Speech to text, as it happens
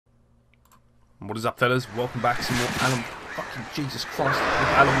What is up, fellas? Welcome back to more Alan... Fucking Jesus Christ, with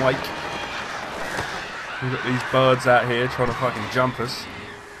Alan Wake. We've got these birds out here trying to fucking jump us.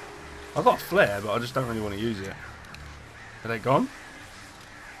 I've got a flare, but I just don't really want to use it. Are they gone?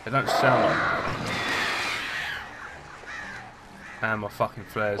 They don't sound like it. And my fucking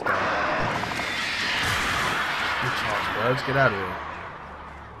flare's down. Good chance, birds. Get out of here.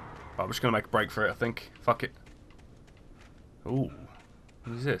 Right, I'm just going to make a break for it, I think. Fuck it. Ooh.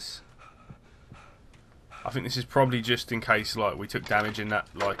 What is this? I think this is probably just in case like we took damage in that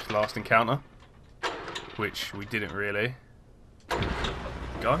like last encounter. Which we didn't really.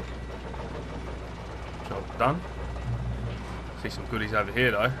 Go. Job done. See some goodies over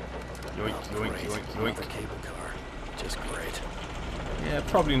here though. Yoink, yoink, yoink, yoink. Another cable car. Just great. Yeah,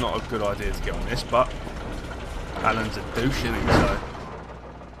 probably not a good idea to get on this, but Alan's a douche, isn't he? So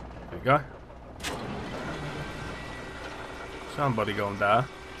there we go. Somebody gone there.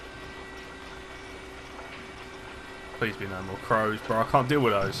 Please be no more crows, bro. I can't deal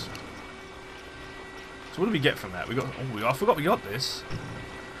with those. So what do we get from that? We got. Oh, I forgot we got this.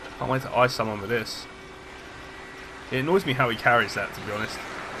 Can't wait to ice someone with this. It annoys me how he carries that, to be honest.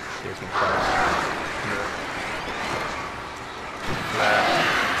 Here's more crows. Flare.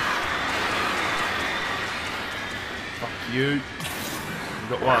 Fuck you. We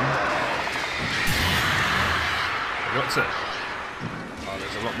got one. We got two. Oh,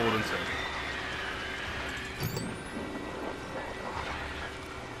 there's a lot more than two.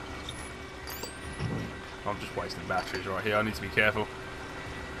 I'm just wasting batteries right here. I need to be careful.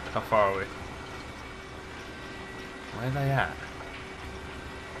 How far are we? Where are they at?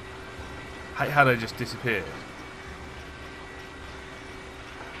 I hate how they just disappeared.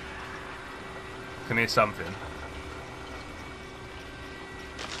 I can hear something.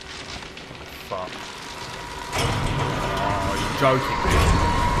 Fuck. Oh, you're joking me.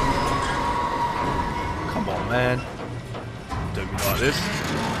 Come on, man. Do me like this.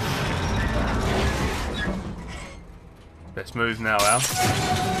 Let's move now, Al.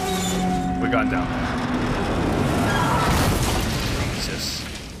 We're going down. Jesus.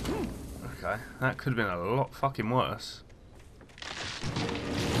 Okay, that could have been a lot fucking worse.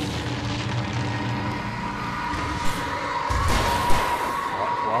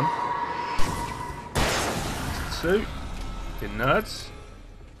 Right, one. Two. Fucking nerds.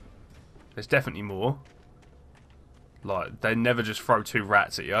 There's definitely more. Like, they never just throw two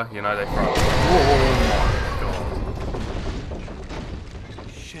rats at you. You know, they throw... Oh my god.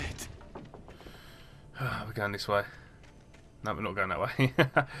 Shit. We're going this way. No, we're not going that way.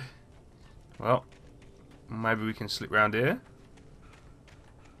 Well, maybe we can slip round here.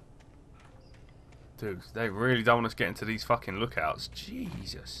 Dude, they really don't want us getting to these fucking lookouts.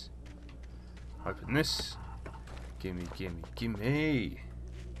 Jesus. Open this. Gimme, gimme, gimme.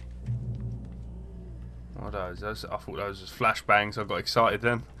 What are those? I thought those was flashbangs. I got excited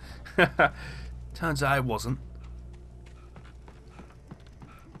then. Turns out it wasn't.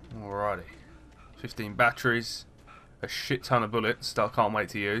 Alrighty. 15 batteries. A shit ton of bullets that I can't wait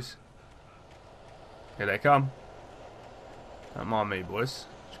to use. Here they come. Don't mind me, boys.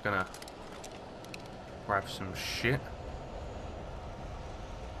 Just gonna grab some shit.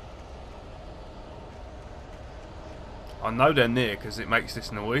 I know they're near because it makes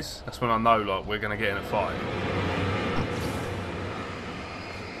this noise. That's when I know like we're gonna get in a fight.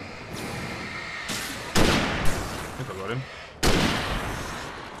 I think I got him.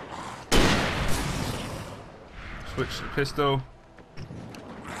 Switch to the pistol.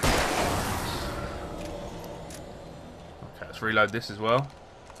 Okay, let's reload this as well.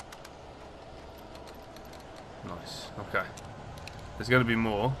 Nice. Okay. There's going to be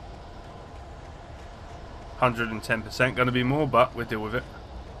more. 110% going to be more, but we'll deal with it.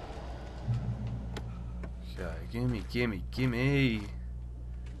 Okay, gimme, gimme, gimme.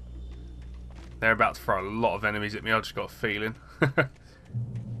 They're about to throw a lot of enemies at me. I just got a feeling.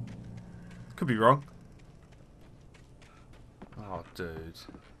 Could be wrong. Oh, dude.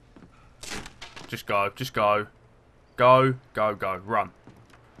 Just go. Just go. Go. Go. Go. Run.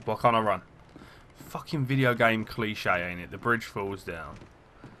 Why can't I run? Fucking video game cliche, ain't it? The bridge falls down.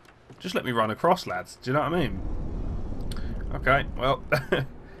 Just let me run across, lads. Do you know what I mean? Okay, well.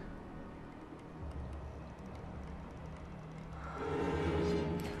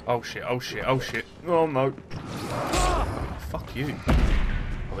 Oh, shit. Oh, shit. Oh, shit. Oh, no. Oh, fuck you.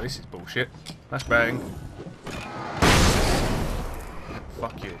 Oh, this is bullshit. That's bang.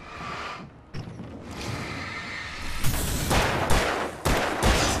 Fuck you.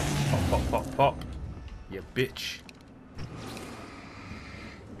 Pop, pop, pop, pop. You bitch.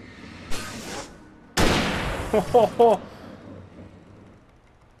 Ho ho ho!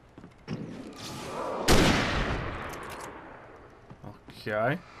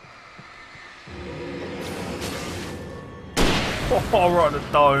 Okay. Oh, right at the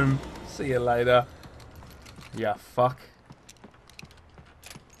dome. See you later. Yeah, fuck.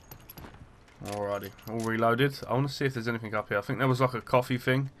 Alrighty, all reloaded. I want to see if there's anything up here. I think there was like a coffee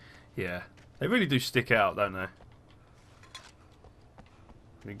thing. Yeah, they really do stick out, don't they?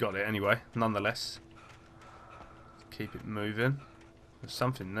 We got it anyway, nonetheless. Keep it moving. There's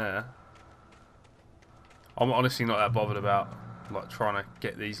something there. I'm honestly not that bothered about like trying to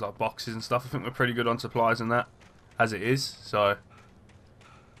get these like boxes and stuff. I think we're pretty good on supplies and that as it is, so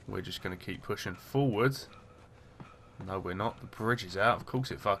we're just going to keep pushing forward. No, we're not. The bridge is out. Of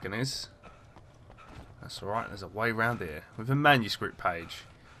course it fucking is. That's alright. There's a way round here with a manuscript page.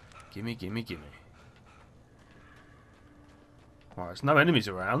 Gimme, gimme, gimme. Alright, there's no enemies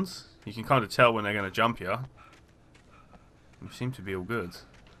around. You can kind of tell when they're going to jump you. We seem to be all good.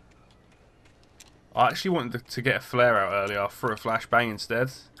 I actually wanted to get a flare out earlier for a flashbang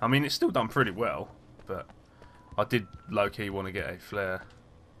instead. I mean, it's still done pretty well, but I did low-key want to get a flare.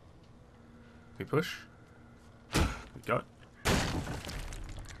 We push. We go.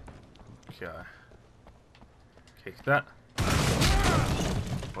 Okay. Kick that.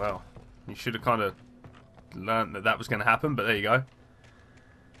 Well, you should have kind of learnt that that was going to happen, but there you go.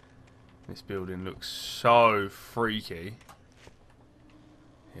 This building looks so freaky.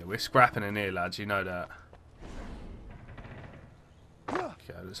 Yeah, we're scrapping in here, lads, you know that.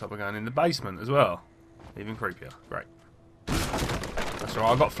 Okay, looks like we're going in the basement as well. Even creepier. Great. That's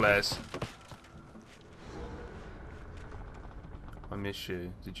alright, I've got flares. I miss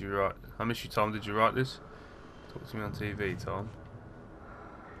you. Did you write... I miss you, Tom. Did you write this? Talk to me on TV, Tom.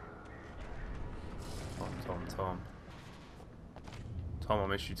 Tom. Tom, I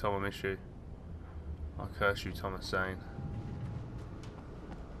miss you. Tom, I miss you. I curse you, Thomas Sane.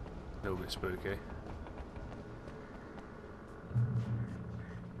 A little bit spooky.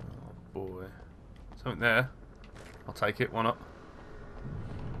 Oh boy. Something there. I'll take it. One up.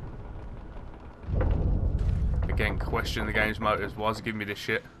 Again, question the game's motives. Why is it giving me this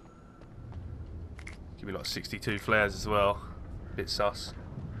shit? Give me like 62 flares as well. Bit sus.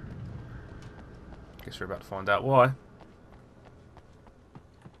 Guess we're about to find out why.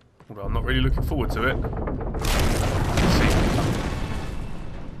 Although I'm not really looking forward to it. Let's see.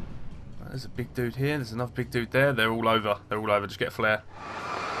 There's a big dude here. There's another big dude there. They're all over. They're all over. Just get a flare.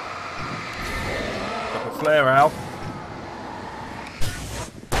 Got a flare out.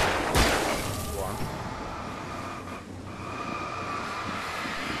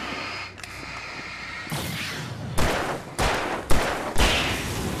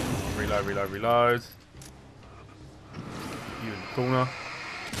 Reload. You in the corner.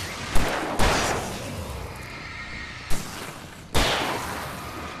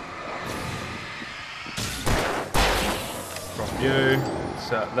 Drop you.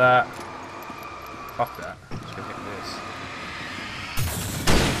 Insert that. Fuck that. I'm just gonna hit this.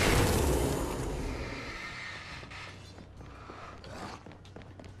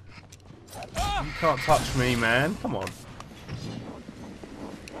 You can't touch me, man. Come on.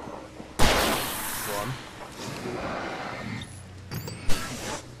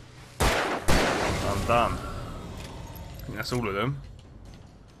 I'm done. I think that's all of them.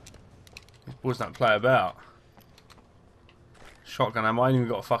 These boys don't play about. Shotgun ammo. I ain't even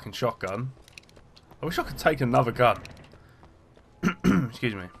got a fucking shotgun. I wish I could take another gun.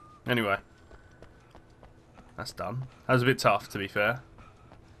 Excuse me. Anyway. That's done. That was a bit tough, to be fair.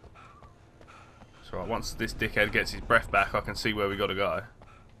 It's alright, once this dickhead gets his breath back, I can see where we gotta go.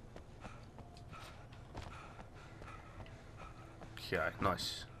 Okay,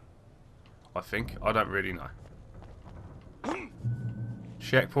 nice. I think. I don't really know.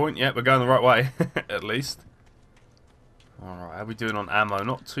 Checkpoint. Yeah, we're going the right way. At least. Alright, how are we doing on ammo?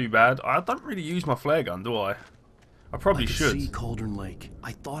 Not too bad. I don't really use my flare gun, do I? I probably should. See Cauldron Lake.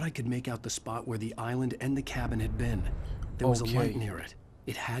 I thought I could make out the spot where the island and the cabin had been. There was a light near it.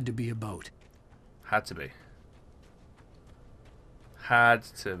 It had to be a boat. Had to be. Had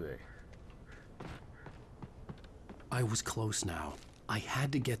to be. I was close now. I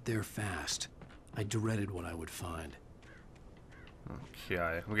had to get there fast. I dreaded what I would find.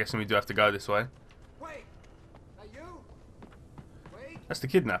 Okay, I'm guessing we do have to go this way. Wait! Are you? Wait! That's the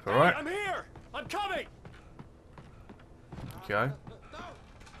kidnapper, right? Hey, I'm here! I'm coming! Okay. No!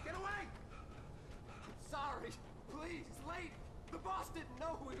 Get away! I'm sorry. Please, it's late. The boss didn't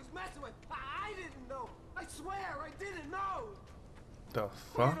know who he was messing with. I didn't know. I swear, I didn't know. The We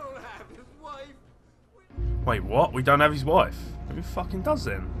fuck? don't have his wife. Wait, what? We don't have his wife? Who fucking does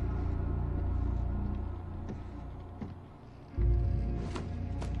then?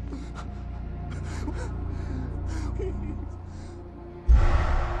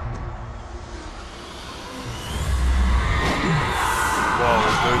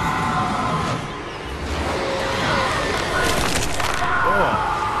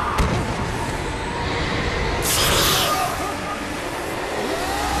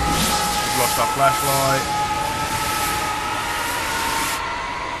 fly.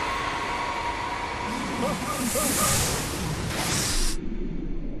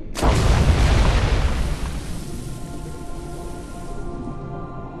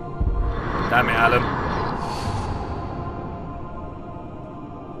 Damn it, Alan.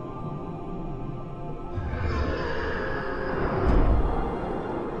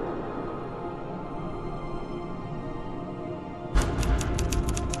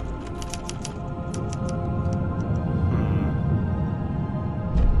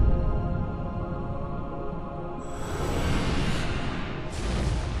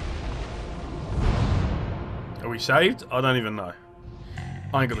 Are we saved? I don't even know.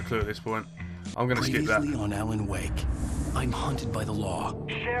 I ain't got a clue at this point. I'm gonna skip that. Previously on Alan Wake, I'm hunted by the law.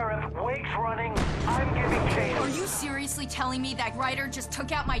 Sheriff, Wake's running. I'm giving chase. Are you seriously telling me that writer just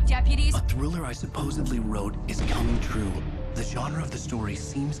took out my deputies? A thriller I supposedly wrote is coming true. The genre of the story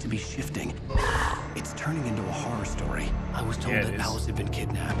seems to be shifting. It's turning into a horror story. I was told that Alice had been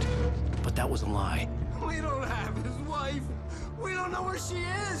kidnapped, but that was a lie. We don't have his wife. We don't know where she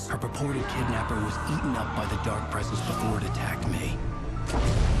is. Her purported kidnapper was eaten up by the dark presence before it attacked me.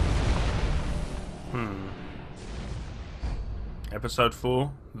 Episode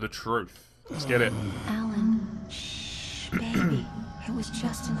 4, The Truth. Let's get it. Alan, shh, baby. It was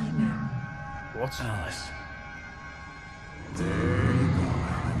just a nightmare. What? Alice. There you go,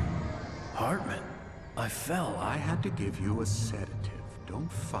 Alan. Hartman, I fell. I had to give you a sedative. Don't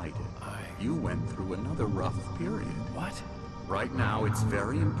fight it. You went through another rough period. What? Right now, it's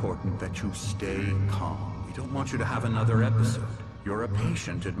very important that you stay calm. We don't want you to have another episode. You're a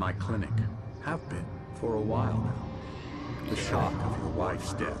patient at my clinic. Have been for a while now. The shock of your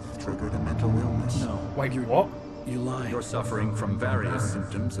wife's death triggered a mental illness. No. Wait, what? You lied. You're suffering from various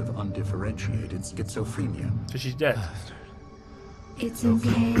symptoms of undifferentiated schizophrenia. So she's dead. It's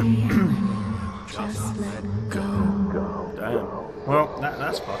okay, Alan. Just let go. Damn. Well,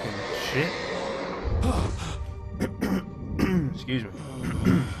 that's fucking shit. Excuse me.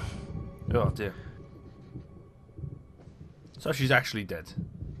 Oh dear. So she's actually dead.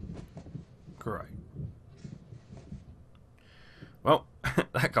 Great. Well,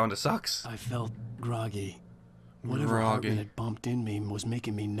 that kind of sucks. I felt groggy. Whatever Groggy. Hartman had bumped in me was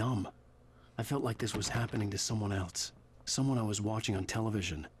making me numb. I felt like this was happening to someone else. Someone I was watching on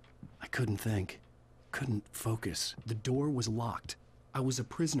television. I couldn't think. Couldn't focus. The door was locked. I was a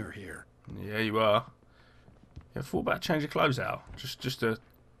prisoner here. Yeah, you are. You ever thought about changing clothes out? Just to,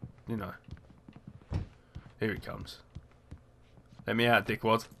 you know. Here he comes. Let me out,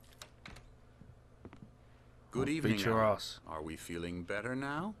 dickwad. Good I'll evening, beat your Alan. ass. Are we feeling better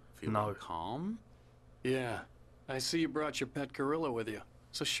now? Feeling No. calm? Yeah. I see you brought your pet gorilla with you.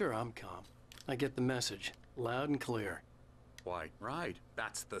 So sure, I'm calm. I get the message. Loud and clear. Why, right.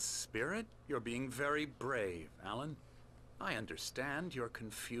 That's the spirit. You're being very brave, Alan. I understand you're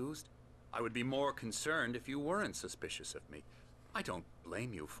confused. I would be more concerned if you weren't suspicious of me. I don't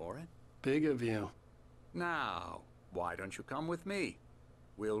blame you for it. Big of you. Now, why don't you come with me?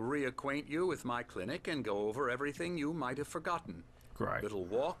 We'll reacquaint you with my clinic and go over everything you might have forgotten. Great. Little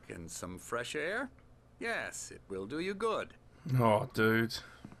walk and some fresh air? Yes, it will do you good. Oh, dude.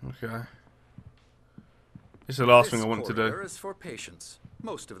 Okay. This is the last thing I want to This do. corridor is for patients.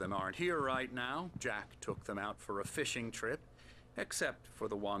 Most of them aren't here right now. Jack took them out for a fishing trip. Except for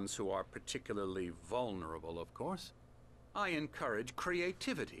the ones who are particularly vulnerable, of course. I encourage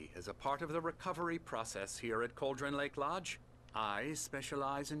creativity as a part of the recovery process here at Cauldron Lake Lodge. I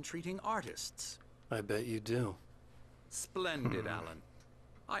specialize in treating artists. I bet you do. Splendid, Alan.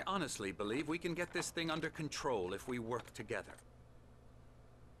 I honestly believe we can get this thing under control if we work together.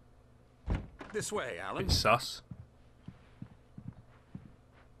 This way, Alan. Bit sus.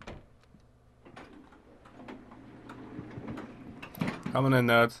 Come on in,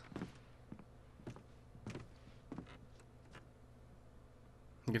 nerd.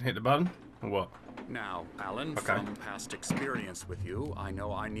 You can hit the button, or what? Now, Alan, Okay. from past experience with you, I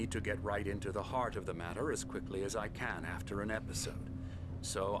know I need to get right into the heart of the matter as quickly as I can after an episode.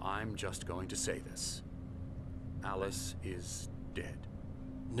 So I'm just going to say this. Alice is dead.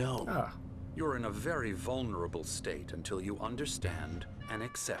 No. Ah, You're in a very vulnerable state until you understand and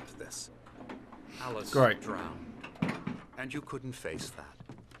accept this. Alice Great. drowned, and you couldn't face that.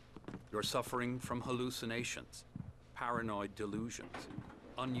 You're suffering from hallucinations, paranoid delusions,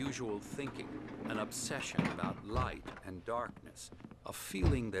 unusual thinking, an obsession about light and darkness, a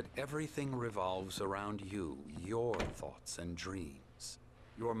feeling that everything revolves around you, your thoughts and dreams.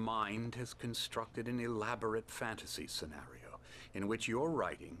 Your mind has constructed an elaborate fantasy scenario in which your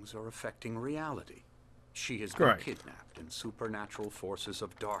writings are affecting reality. She has Great. been kidnapped, and supernatural forces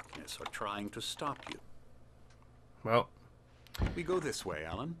of darkness are trying to stop you. Well, We go this way,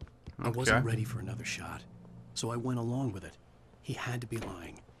 Alan. I wasn't ready for another shot, so I went along with it. He had to be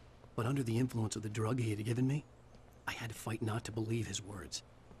lying. But under the influence of the drug he had given me, I had to fight not to believe his words.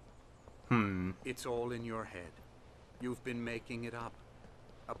 It's all in your head. You've been making it up.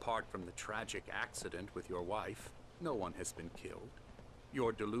 Apart from the tragic accident with your wife, no one has been killed.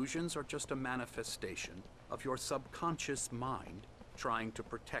 Your delusions are just a manifestation of your subconscious mind trying to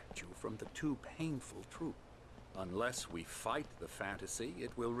protect you from the too painful truth. Unless we fight the fantasy,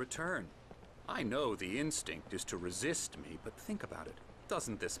 it will return. I know the instinct is to resist me, but think about it.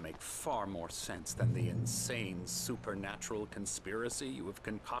 Doesn't this make far more sense than the insane supernatural conspiracy you have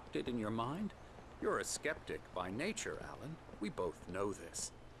concocted in your mind? You're a skeptic by nature, Alan. We both know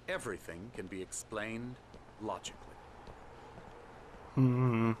this. Everything can be explained logically. I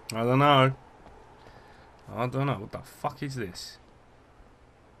don't know. I don't know. What the fuck is this?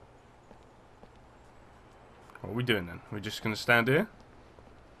 What are we doing then? We're just gonna stand here?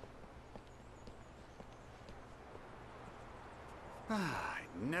 I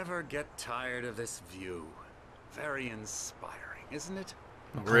never get tired of this view. Very inspiring, isn't it?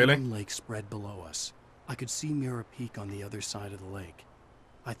 Not really. Alan Lake spread below us. I could see Mirror Peak on the other side of the lake.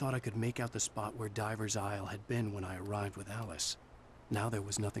 I thought I could make out the spot where Diver's Isle had been when I arrived with Alice. Now there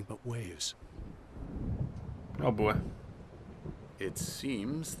was nothing but waves. Oh boy. It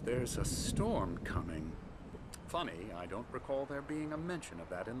seems there's a storm coming. Funny, I don't recall there being a mention of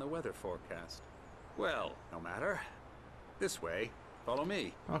that in the weather forecast. Well, no matter. This way. Follow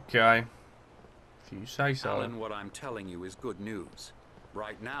me. Okay. If you say so. Alan, what I'm telling you is good news.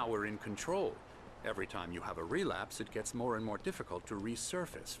 Right now we're in control. Every time you have a relapse, it gets more and more difficult to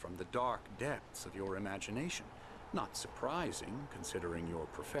resurface from the dark depths of your imagination. Not surprising, considering your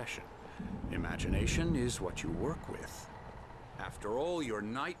profession. Imagination is what you work with. After all your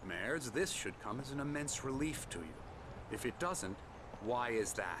nightmares, this should come as an immense relief to you. If it doesn't, why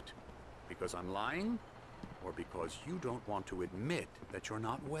is that? Because I'm lying? Or because you don't want to admit that you're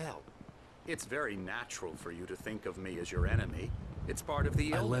not well? It's very natural for you to think of me as your enemy. It's part of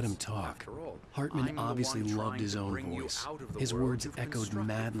the illness. I let him talk. After all, Hartman I'm the obviously one loved trying his to own bring you voice. out of the His world words you've echoed constructed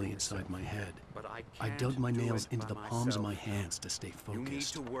madly for inside yourself. my head. But I I can't dug my do nails it into by the palms of my myself. hands to stay You need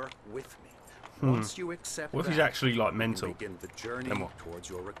focused. to work with me. Once you accept What if he's that, actually like you mental? begin the journey Then what? towards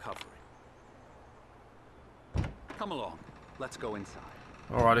your recovery. Come along. Let's go inside.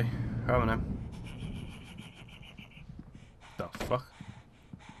 Alrighty. Come on then. The fuck?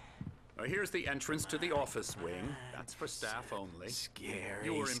 Here's the entrance to the office wing. That's for staff only. Scary,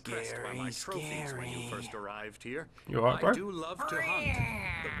 You were impressed by my scary, trophies when you scary. first arrived here. You alright, I bro? do love to hunt.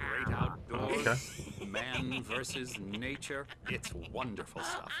 The great outdoors, Okay. man versus nature. It's wonderful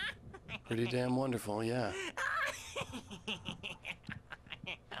stuff. Pretty damn wonderful, yeah.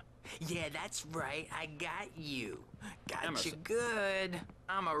 Yeah, that's right. I got you. Got you Emerson. good.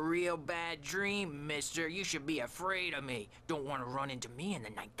 I'm a real bad dream, mister. You should be afraid of me. Don't want to run into me in the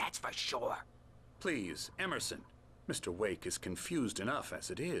night, that's for sure. Please, Emerson. Mr. Wake is confused enough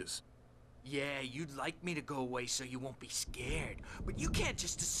as it is. Yeah, you'd like me to go away so you won't be scared. But you can't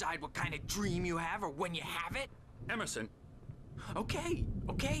just decide what kind of dream you have or when you have it. Emerson, Okay,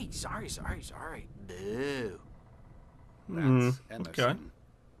 okay. Sorry. Boo. that's okay. Emerson.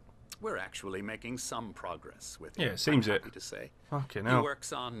 We're actually making some progress with him. Yeah, it seems I'm it. happy to say. Fucking He hell.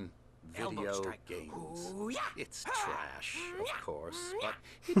 works on Elbow video strike. games. Ooh, yeah. It's trash, of course, but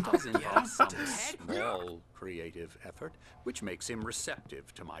it does involve some small creative effort, which makes him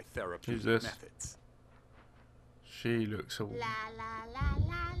receptive to my therapeutic this? methods. She looks all... La la la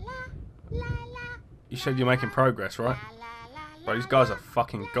la la la la. You said you're making progress, right? But these guys are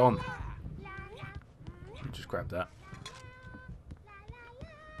fucking gone. You just grab that.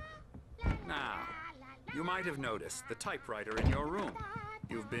 Now, you might have noticed the typewriter in your room.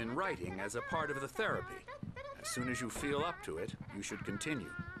 You've been writing as a part of the therapy. As soon as you feel up to it, you should continue.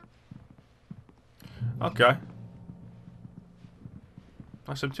 Okay.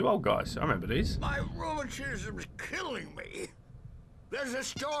 That's some two old guys. I remember these. My rheumatism's killing me. There's a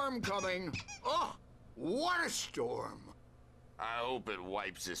storm coming. Oh, what a storm. I hope it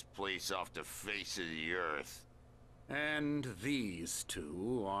wipes this place off the face of the earth. And these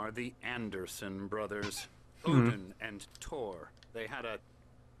two are the Anderson brothers, Odin and Tor. They had a,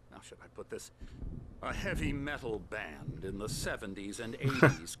 how should I put this, a heavy metal band in the 70s and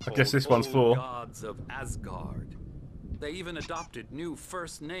 80s I called guess this one's Old for- Gods of Asgard. They even adopted new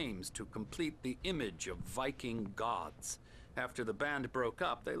first names to complete the image of Viking gods. After the band broke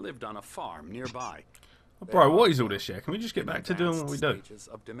up, they lived on a farm nearby. Oh, bro, what is all this shit? Can we just get back to doing what we do? Stages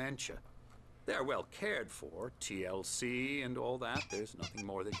of dementia. They're well cared for, TLC and all that. There's nothing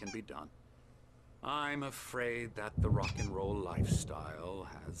more that can be done. I'm afraid that the rock and roll lifestyle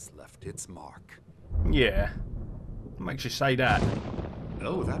has left its mark. Yeah. What makes you say that?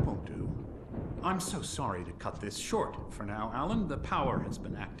 Oh, that won't do. I'm so sorry to cut this short for now, Alan. The power has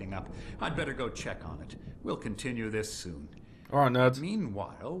been acting up. I'd better go check on it. We'll continue this soon. Alright, nerds.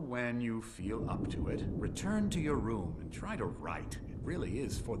 Meanwhile, when you feel up to it, return to your room and try to write. It really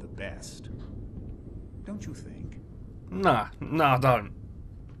is for the best. Don't you think? Nah, I don't.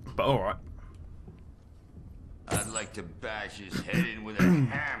 But alright. I'd like to bash his head in with a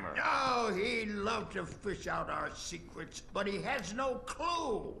hammer. Oh, he'd love to fish out our secrets, but he has no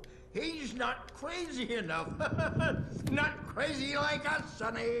clue. He's not crazy enough. Not crazy like us,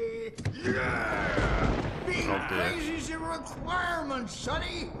 Sonny. Yeah! Being crazy's a requirement,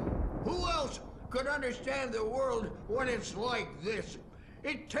 Sonny. Who else could understand the world when it's like this?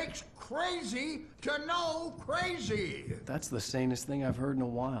 It takes crazy to know crazy. That's the sanest thing I've heard in a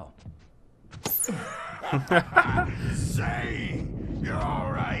while. Say, you're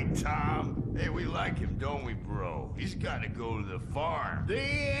all right, Tom. Hey, we like him, don't we, bro? He's got to go to the farm. The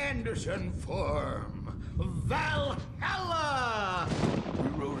Anderson farm. Valhalla! We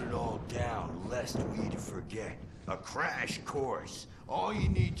wrote it all down, lest we'd forget. A crash course. All you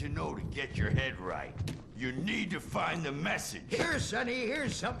need to know to get your head right. You need to find the message. Here, Sonny,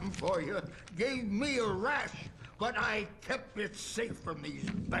 here's something for you. Gave me a rash, but I kept it safe from these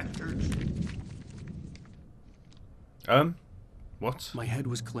bastards. What? My head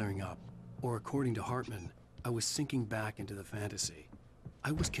was clearing up, or according to Hartman, I was sinking back into the fantasy.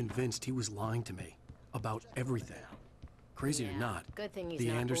 I was convinced he was lying to me about everything. Crazy or not, good thing he's the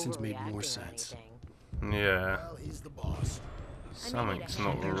not Andersons made overreacting more or sense. anything. Yeah. Well, he's the boss. Something's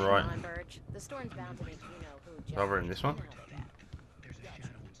not Come right. on, Birch. The storm's bound to make you know who. Over in this one.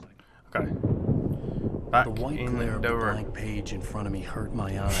 Okay. Back The white in glare of the the room. blank page in front of me hurt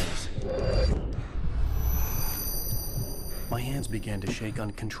my eyes. My hands began to shake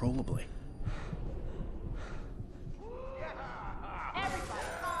uncontrollably. Everybody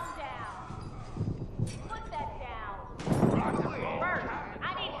calm down. Put that down. Bert,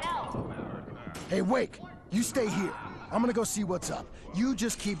 I need help. Hey, Wake, you stay here. I'm gonna go see what's up. You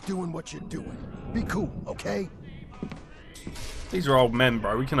just keep doing what you're doing. Be cool, okay? These are old men,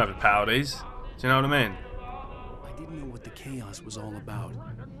 bro. We can overpower these. Do you know what I mean? I didn't know what the chaos was all about,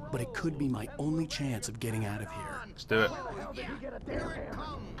 but it could be my only chance of getting out of here. Let's do it. I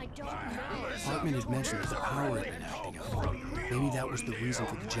don't know. Hartman had mentioned that the power had been acting up. Maybe that was the reason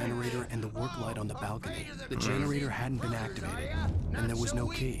for the generator and the work light on the balcony. The generator hadn't been activated, and there was no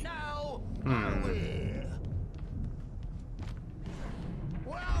key.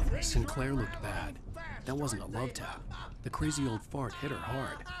 Sinclair looked bad. That wasn't a love tap. The crazy old fart hit her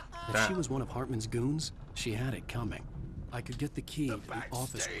hard. If she was one of Hartman's goons, she had it coming. I could get the key to the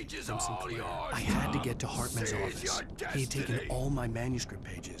office from Sinclair. I had to get to Hartman's office. He had taken all my manuscript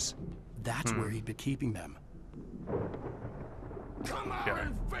pages. That's where he'd been keeping them. Okay.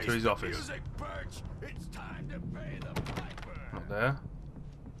 To his office. Not there.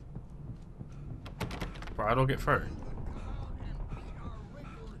 Right, how do I get through?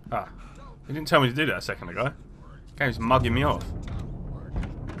 Ah. He didn't tell me to do that a second ago. Game's mugging me off.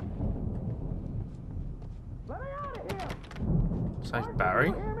 Save Barry.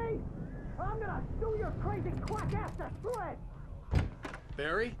 I'm gonna sue your crazy quack ass to shreds.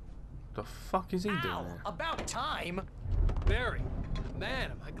 Barry? The fuck is he doing there? About time! Barry,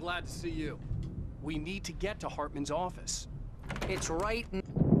 man, am I glad to see you. We need to get to Hartman's office. It's right.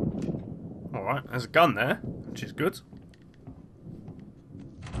 Alright, there's a gun there, which is good.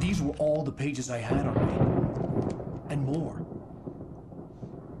 These were all the pages I had on me. And more.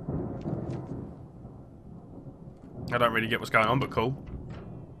 I don't really get what's going on, but cool.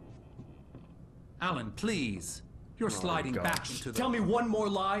 Alan, please. You're sliding back into the... Tell me one more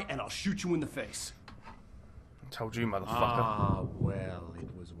lie and I'll shoot you in the face. I told you, motherfucker. Ah, well, it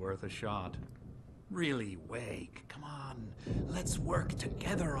was worth a shot. Really, Wake, come on. Let's work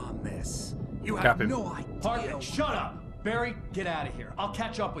together on this. You have Cap him. no idea. Hartman, shut up! Barry, get out of here. I'll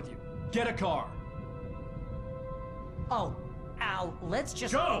catch up with you. Get a car. Oh, Al, let's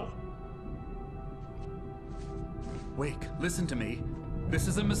just... Go! Wake, listen to me. This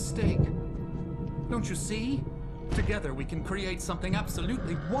is a mistake. Don't you see? Together we can create something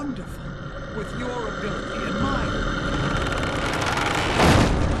absolutely wonderful. With your ability and mine.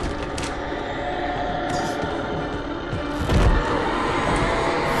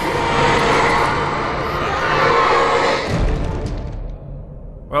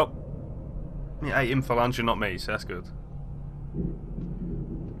 Well, you ate him for lunch and not me, so that's good.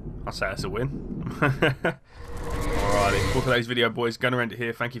 I'd say that's a win. Alrighty, for today's video, boys, gonna end it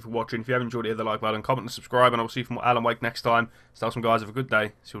here. Thank you for watching. If you have enjoyed it, hit the like button, comment and subscribe, and I will see you from Alan Wake next time. Stay awesome, guys. Have a good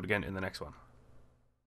day. See you all again in the next one.